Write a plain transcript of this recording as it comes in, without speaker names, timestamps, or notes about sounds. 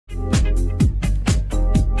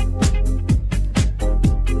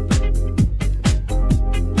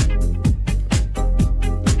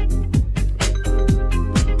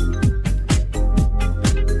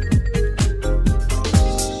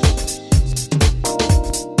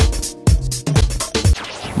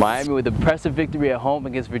Miami, with an impressive victory at home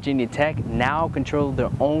against Virginia Tech, now control their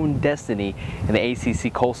own destiny in the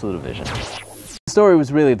ACC Coastal Division. The story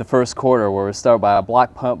was really the first quarter, where we started by a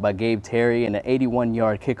block punt by Gabe Terry and an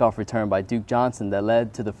 81-yard kickoff return by Duke Johnson that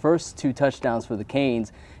led to the first 2 touchdowns for the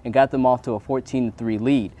Canes and got them off to a 14-3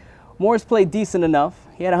 lead. Morris played decent enough.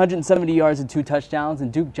 He had 170 yards and 2 touchdowns,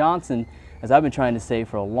 and Duke Johnson, as I've been trying to say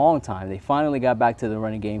for a long time, they finally got back to the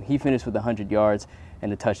running game. He finished with 100 yards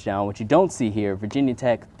and a touchdown, which you don't see here. Virginia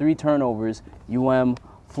Tech, 3 turnovers, UM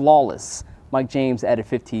flawless. Mike James added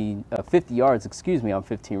 50 yards, on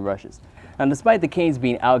 15 rushes. Now, despite the Canes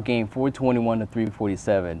being outgained 421 to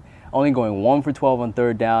 347, only going 1 for 12 on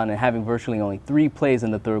third down and having virtually only 3 plays in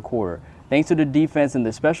the third quarter, thanks to their defense and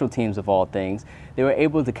their special teams of all things, they were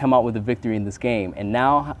able to come out with a victory in this game and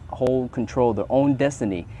now hold control of their own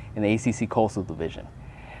destiny in the ACC Coastal Division.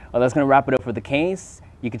 Well, that's going to wrap it up for the Canes.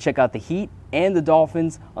 You can check out the Heat and the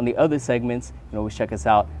Dolphins on the other segments. You can always check us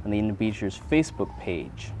out on the Indian Bleachers Facebook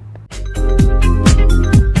page.